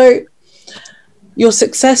 So you're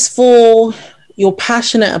successful, you're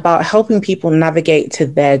passionate about helping people navigate to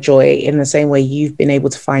their joy in the same way you've been able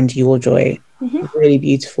to find your joy. Really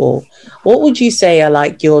beautiful. What would you say are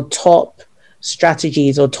like your top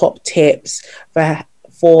strategies or top tips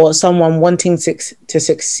for someone wanting to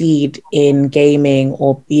succeed in gaming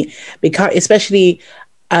or become, especially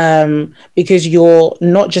because you're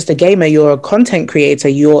not just a gamer, you're a content creator,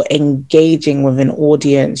 you're engaging with an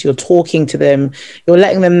audience, you're talking to them, you're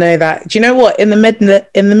letting them know that, do you know what, in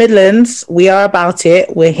the Midlands, we are about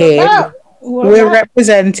it, we're here, we're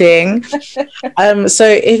representing. So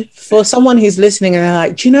if for someone who's listening and they're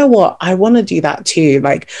like, do you know what, I want to do that too,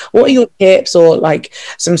 like what are your tips or like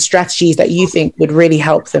some strategies that you think would really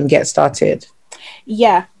help them get started?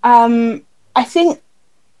 I think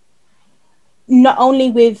not only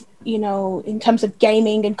with in terms of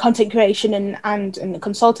gaming and content creation and the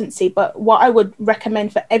consultancy, but what I would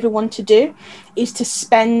recommend for everyone to do is to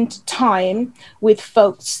spend time with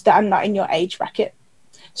folks that are not in your age bracket.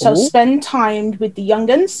 So spend time with the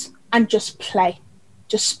young'uns and just play.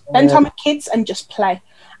 Just spend time with kids and just play.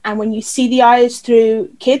 And when you see the eyes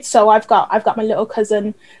through kids, so I've got my little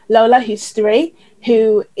cousin Lola, who's 3,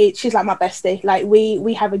 she's like my bestie. Like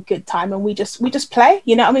we have a good time and we just play,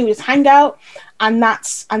 you know what I mean? We just hang out, and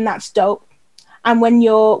that's dope. And when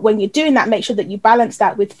you're doing that, make sure that you balance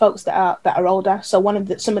that with folks that are older. So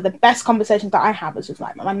some of the best conversations that I have is with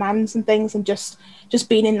like my nans and things, and just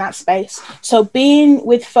being in that space. So being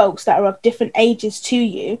with folks that are of different ages to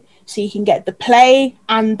you, so you can get the play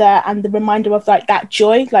and the reminder of like that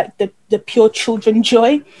joy, like the pure children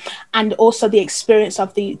joy, and also the experience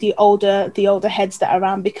of the older heads that are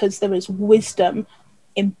around, because there is wisdom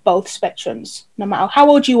in both spectrums. No matter how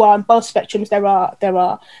old you are, in both spectrums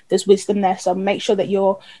there's wisdom there. So make sure that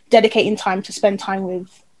you're dedicating time to spend time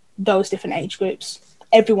with those different age groups.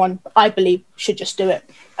 Everyone, I believe, should just do it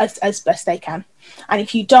as best they can. And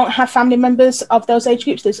if you don't have family members of those age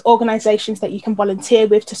groups, there's organizations that you can volunteer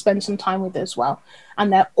with to spend some time with as well,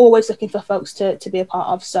 and they're always looking for folks to be a part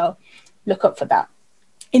of, so look up for that.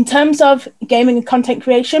 In terms of gaming and content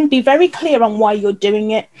creation, be very clear on why you're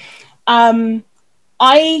doing it. I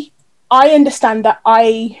understand that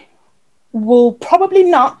I will probably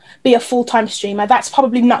not be a full-time streamer. That's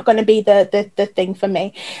probably not going to be the thing for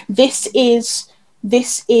me. This is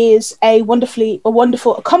a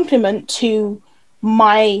wonderful accompaniment to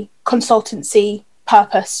my consultancy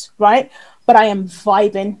purpose, right? But I am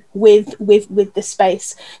vibing with the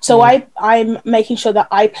space. So I'm making sure that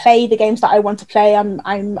I play the games that I want to play.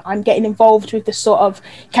 I'm getting involved with the sort of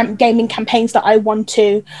gaming campaigns that I want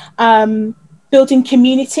to. Building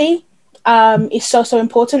community is so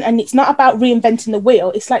important, and it's not about reinventing the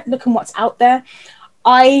wheel. It's like looking what's out there.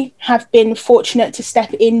 I have been fortunate to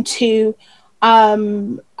step into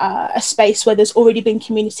a space where there's already been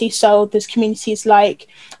community. So there's communities like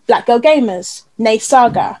Black Girl Gamers, Nay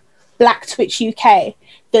Saga, Black Twitch UK.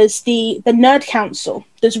 There's the Nerd Council.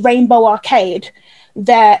 There's Rainbow Arcade.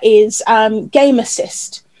 There is Game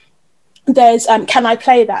Assist. There's Can I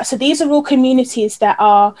Play That? So these are all communities that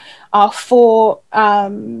are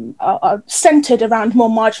centered around more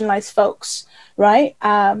marginalized folks, right?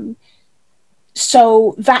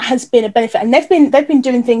 So that has been a benefit, and they've been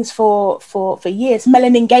doing things for years.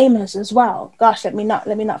 Melanin Gamers as well. Gosh, let me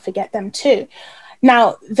not forget them too.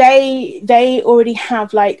 Now they already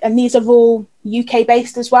have like, and these are all UK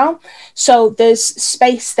based as well. So there's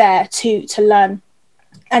space there to learn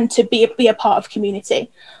and to be a part of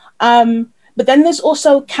community. But then there's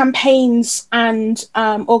also campaigns and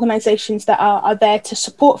organizations that are there to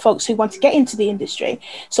support folks who want to get into the industry.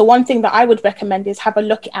 So one thing that I would recommend is have a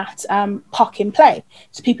look at POC in Play,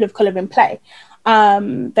 so People of Colour in Play,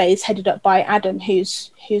 that is headed up by Adam,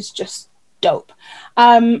 who's just dope.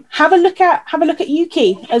 Have a look at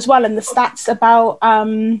Yuki as well, and the stats about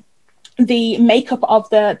the makeup of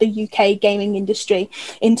the UK gaming industry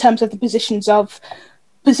in terms of the positions of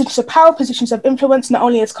power, positions of influence, not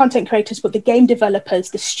only as content creators, but the game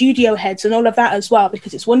developers, the studio heads, and all of that as well,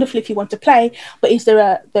 because it's wonderful if you want to play, but is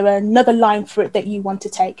there another line for it that you want to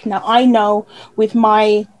take? Now, I know with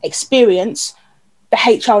my experience, the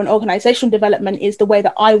HR and organizational development is the way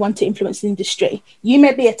that I want to influence the industry. You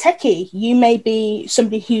may be a techie, you may be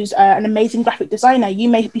somebody who's an amazing graphic designer, you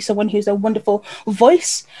may be someone who's a wonderful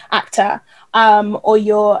voice actor, or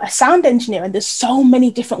you're a sound engineer, and there's so many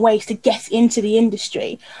different ways to get into the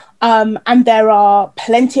industry. And there are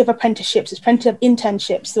plenty of apprenticeships, there's plenty of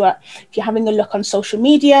internships. So if you're having a look on social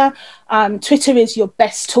media, Twitter is your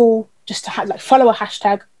best tool just to follow a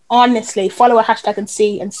hashtag. Honestly, follow a hashtag and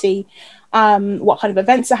see what kind of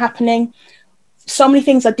events are happening. So many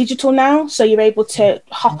things are digital now, so you're able to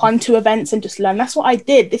hop onto events and just learn. That's what I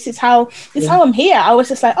did. This is how I'm here. I was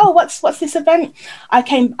just like, oh, what's this event? I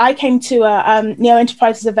came to a Neo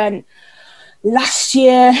Enterprises event last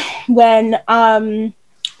year when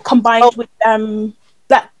combined with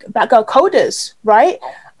Black Girl Coders, right?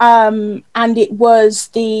 And it was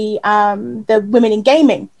the Women in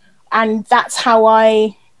Gaming, and that's how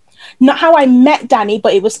I. Not how I met Danny,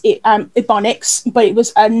 but it was Ebonics, but it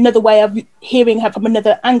was another way of hearing her from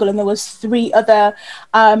another angle. And there was 3 other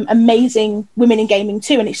amazing women in gaming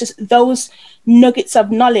too. And it's just those nuggets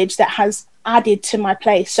of knowledge that has added to my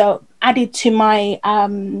place. So added to my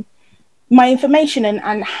my information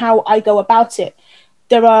and how I go about it.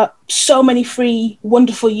 There are so many free,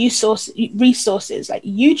 wonderful resources. Like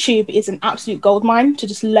YouTube is an absolute goldmine to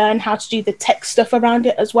just learn how to do the tech stuff around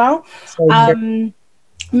it as well.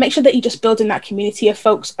 Make sure that you're just building that community of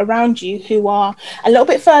folks around you who are a little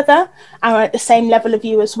bit further and are at the same level of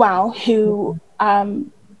you as well, who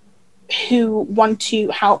want to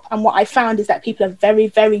help. And what I found is that people are very,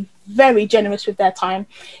 very, very generous with their time.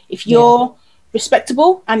 If you're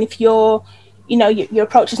respectable, and if your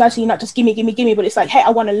approach is nice, so you're not just gimme, but it's like, hey,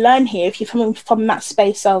 I want to learn here. If you're coming from that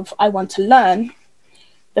space of I want to learn,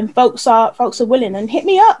 then folks are willing. And hit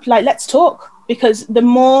me up, like, let's talk, because the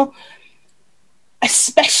more,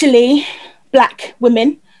 especially Black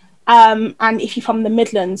women, and if you're from the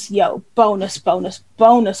Midlands, bonus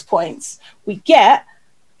points we get.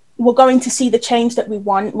 We're going to see the change that we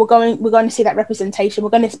want. We're going to see that representation.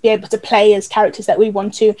 We're going to be able to play as characters that we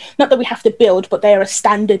want to. Not that we have to build, but they are a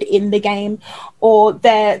standard in the game, or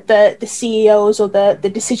they're the CEOs or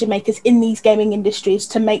the decision makers in these gaming industries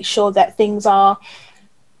to make sure that things are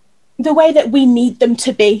the way that we need them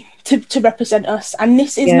to be to represent us. And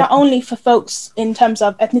this is not only for folks in terms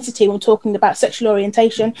of ethnicity. We're talking about sexual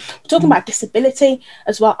orientation, we're talking about disability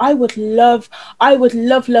as well. I would love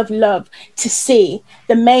to see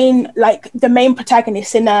the main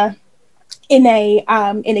protagonist in a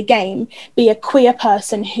game be a queer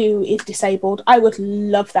person who is disabled. I would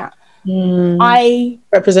love that. I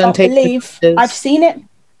don't believe I've seen it.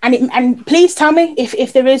 And please tell me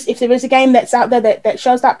if there is a game that's out there that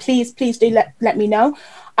shows that. Please do let me know.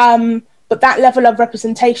 But that level of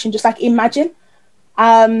representation, just like Imagine,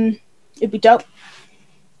 it'd be dope.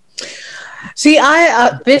 See,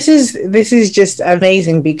 this is just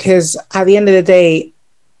amazing, because at the end of the day,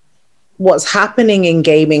 what's happening in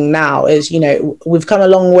gaming now is, we've come a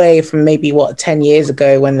long way from maybe 10 years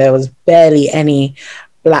ago when there was barely any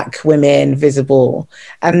Black women visible,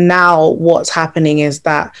 and now what's happening is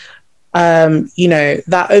that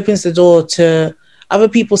that opens the door to other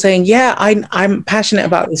people saying, I'm passionate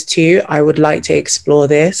about this too, I would like to explore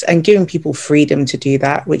this, and giving people freedom to do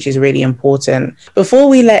that, which is really important. Before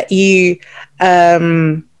we let you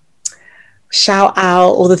shout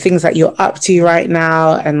out all the things that you're up to right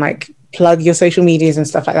now and plug your social medias and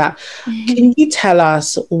stuff like that, can you tell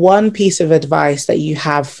us one piece of advice that you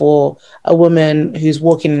have for a woman who's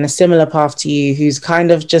walking in a similar path to you, who's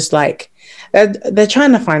kind of just they're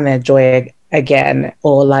trying to find their joy again,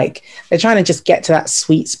 or they're trying to just get to that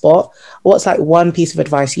sweet spot? What's one piece of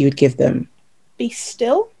advice you would give them? Be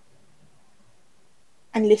still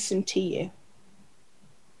and listen to you.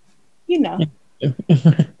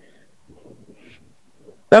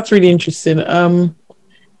 That's really interesting.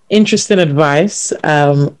 interesting advice,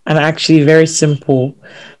 and actually very simple.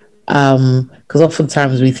 Because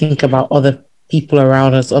oftentimes we think about other people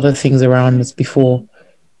around us, other things around us before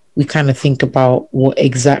we kind of think about what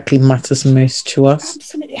exactly matters most to us.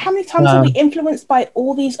 Absolutely. How many times are we influenced by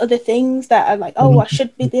all these other things that are like, oh, I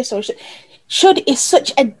should be this, or should is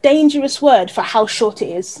such a dangerous word for how short it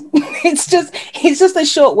is. it's just a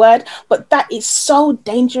short word, but that is so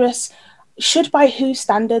dangerous. Should by whose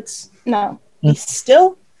standards? No. Be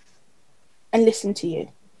still and listen to you.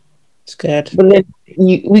 It's good. But then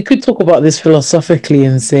we could talk about this philosophically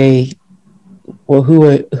and say, well, who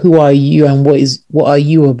are you and what are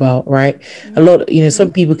you about, right? Mm-hmm. A lot,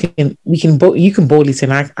 some people you can boldly say,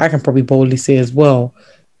 and I can probably boldly say as well,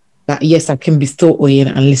 that yes, I can be still Oyin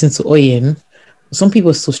and listen to Oyin. Some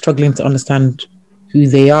people are still struggling to understand who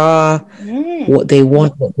they are, what they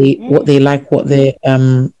want, what they like, what their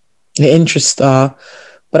interests are.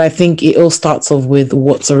 But I think it all starts off with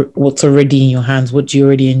what's already in your hands. What do you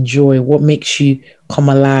already enjoy? What makes you come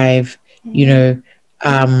alive? If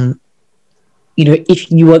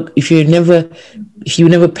you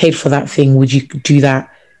never paid for that thing, would you do that?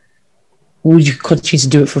 Would you continue to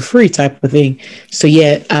do it for free, type of thing? So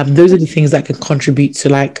those are the things that can contribute to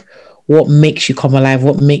like what makes you come alive,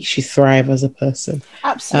 what makes you thrive as a person.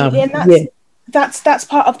 Absolutely, and that's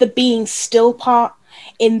part of the being still part.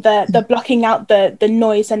 In the blocking out the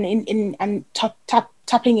noise and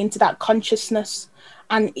tapping into that consciousness,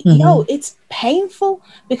 and it's painful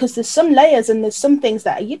because there's some layers and there's some things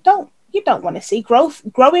that you don't want to see.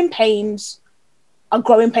 Growing pains are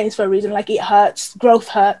growing pains for a reason. Like, it hurts, growth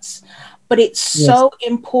hurts, but it's so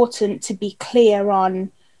important to be clear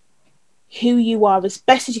on who you are as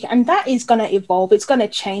best as you can, and that is going to evolve. It's going to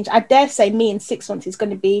change. I dare say me in 6 months is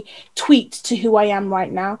going to be tweaked to who I am right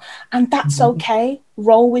now, and that's okay.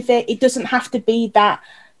 Roll with it. It doesn't have to be that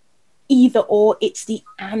either or. It's the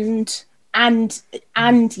and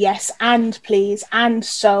yes, and please, and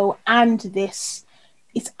so, and this.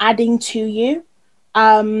 It's adding to you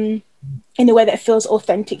in a way that feels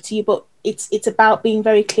authentic to you, but it's about being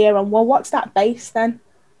very clear on, well, what's that base then?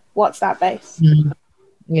 What's that base?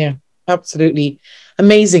 Yeah. Absolutely.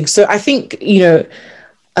 Amazing. So I think,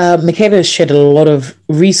 Michaela has shared a lot of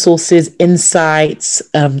resources, insights,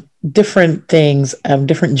 different things,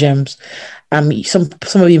 different gems. Some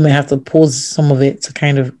of you may have to pause some of it to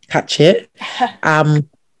kind of catch it.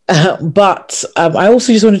 But I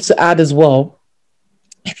also just wanted to add as well,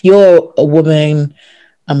 if you're a woman,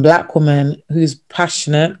 a Black woman who's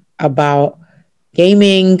passionate about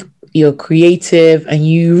gaming, you're creative, and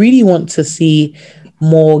you really want to see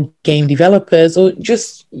more game developers, or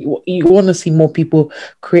just you want to see more people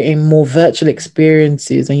creating more virtual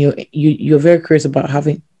experiences, and you're very curious about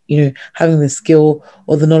having the skill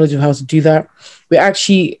or the knowledge of how to do that, we're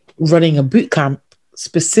actually running a boot camp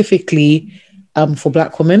specifically for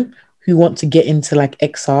Black women who want to get into like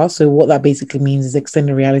XR. So what that basically means is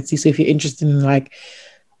extended reality. So if you're interested in like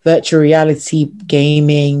virtual reality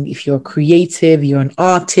gaming, if you're a creative, you're an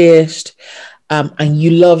artist, and you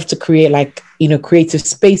love to create like, creative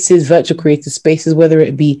spaces, virtual creative spaces, whether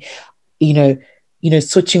it be,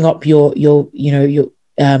 switching up your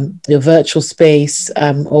virtual space,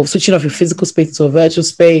 or switching off your physical space to a virtual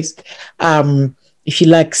space. If you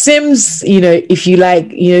like Sims, if you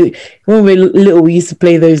like, when we were little, we used to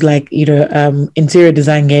play those like, interior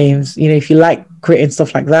design games, if you like creating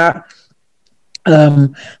stuff like that,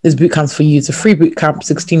 there's boot camps for you. It's a free boot camp,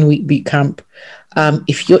 16-week boot camp.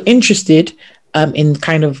 If you're interested in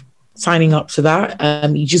kind of signing up to that,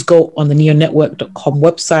 you just go on the neonetwork.com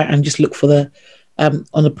website and just look for the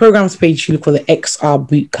on the programs page, you look for the XR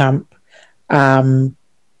Bootcamp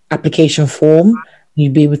application form.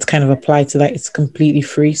 You'll be able to kind of apply to that. It's completely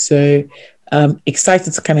free. So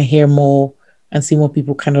excited to kind of hear more and see more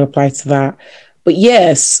people kind of apply to that. But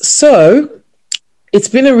yes, so it's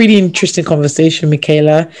been a really interesting conversation,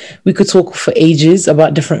 Michaela. We could talk for ages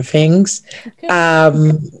about different things.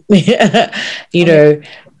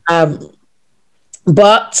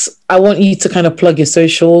 But I want you to kind of plug your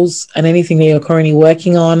socials and anything that you're currently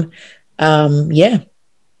working on.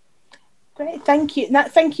 Great, thank you.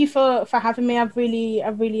 Thank you for having me. I've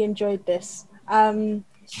really enjoyed this.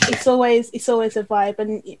 It's always a vibe,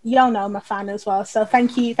 and y'all know I'm a fan as well. So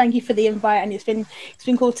thank you for the invite, and it's been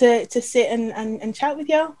cool to sit and chat with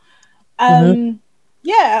y'all.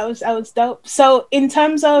 Yeah, I was dope. So in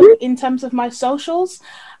terms of my socials,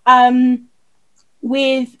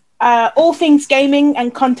 with all things gaming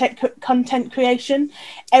and content creation,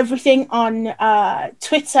 everything on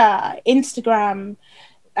Twitter, Instagram,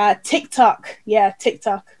 TikTok,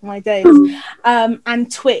 my days,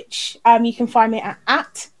 and Twitch. You can find me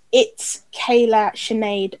at It's Kayla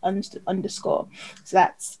Sinead _. So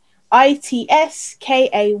that's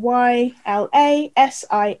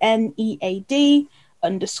ITSKAYLASINEAD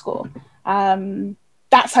 _.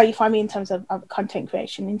 That's how you find me in terms of content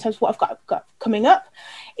creation. In terms of what I've got coming up,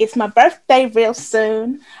 it's my birthday real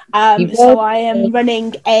soon. So I am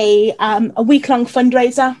running a week-long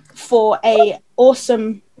fundraiser for a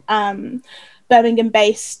awesome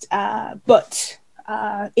Birmingham-based but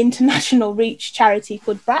international reach charity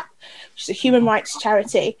called BRAP, which is a human rights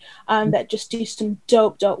charity that just do some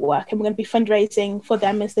dope work. And we're going to be fundraising for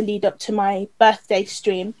them as the lead up to my birthday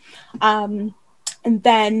stream. And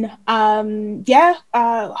then,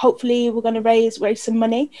 hopefully we're going to raise some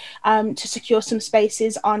money to secure some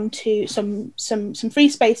spaces onto some free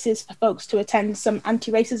spaces for folks to attend some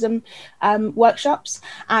anti-racism workshops,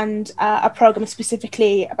 and a program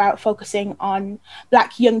specifically about focusing on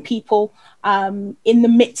Black young people in the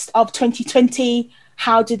midst of 2020.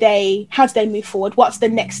 How do they move forward? What's the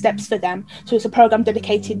next steps for them? So it's a program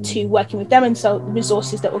dedicated to working with them, and so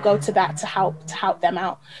resources that will go to that to help them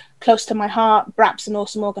out. Close to my heart. BRAP's an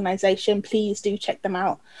awesome organization. Please do check them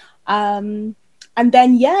out. And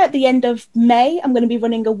then, at the end of May, I'm going to be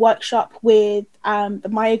running a workshop with the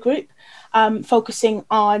Maya Group, focusing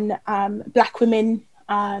on Black women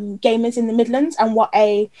gamers in the Midlands and what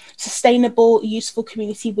a sustainable, useful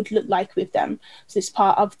community would look like with them. So it's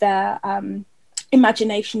part of their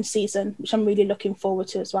imagination season, which I'm really looking forward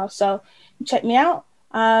to as well. So check me out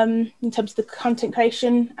in terms of the content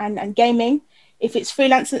creation and gaming. If it's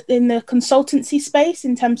freelance in the consultancy space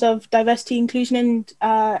in terms of diversity, inclusion, and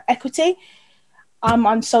equity, I'm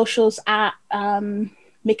on socials at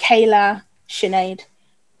Michaela Sinead.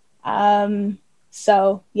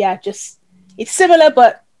 So just it's similar,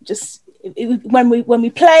 but just when we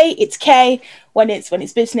play, it's K. When it's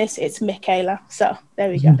business, it's Michaela. So there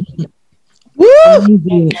we go.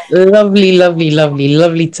 Woo!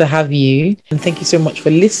 Lovely to have you, and thank you so much for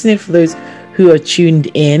listening. For those who are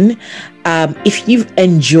tuned in, if you've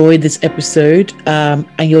enjoyed this episode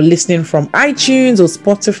and you're listening from iTunes or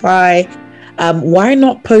Spotify, why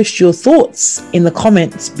not post your thoughts in the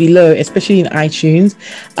comments below, especially in iTunes.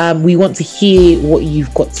 We want to hear what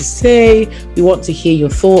you've got to say. We want to hear your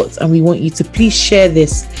thoughts, and we want you to please share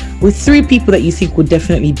this with 3 people that you think would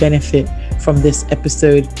definitely benefit from this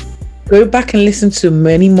episode. Go back and listen to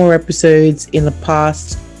many more episodes in the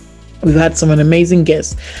past. We've had some amazing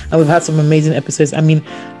guests and we've had some amazing episodes. I mean,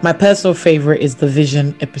 my personal favorite is the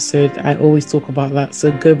vision episode. I always talk about that.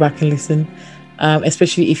 So go back and listen,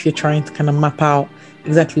 especially if you're trying to kind of map out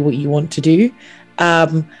exactly what you want to do.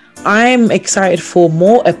 I'm excited for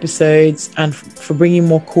more episodes and for bringing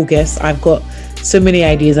more cool guests. I've got so many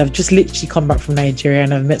ideas. I've just literally come back from Nigeria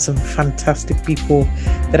and I've met some fantastic people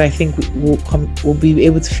that I think will be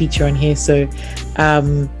able to feature on here. So,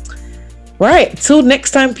 right, till next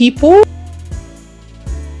time, people.